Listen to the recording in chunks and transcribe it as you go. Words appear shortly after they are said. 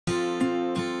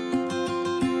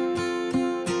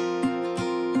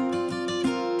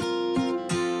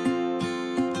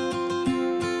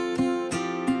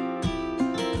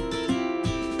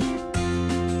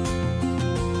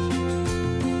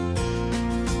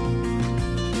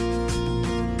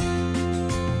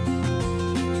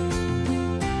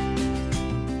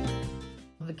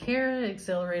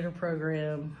Accelerator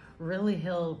program really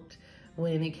helped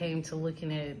when it came to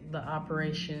looking at the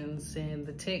operations and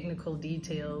the technical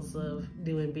details of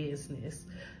doing business.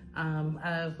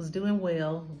 I was doing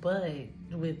well, but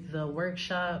with the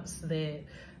workshops that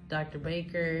Dr.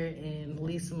 Baker and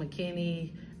Lisa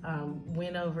McKinney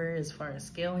went over as far as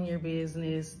scaling your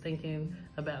business, thinking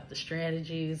about the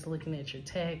strategies, looking at your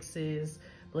taxes,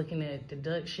 looking at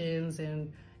deductions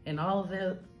and all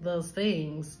of those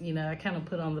things, you know, I kind of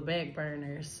put on the back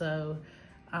burner. So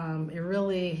it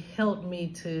really helped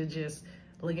me to just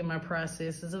look at my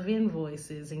processes of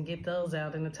invoices and get those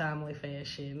out in a timely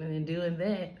fashion. And in doing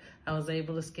that, I was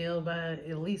able to scale by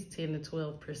at least 10 to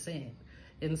 12%.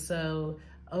 And so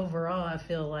overall, I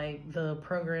feel like the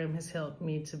program has helped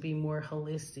me to be more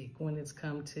holistic when it's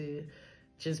come to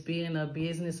just being a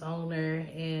business owner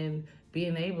and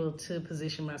being able to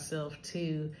position myself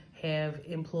to have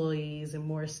employees and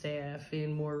more staff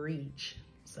and more reach.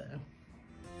 So.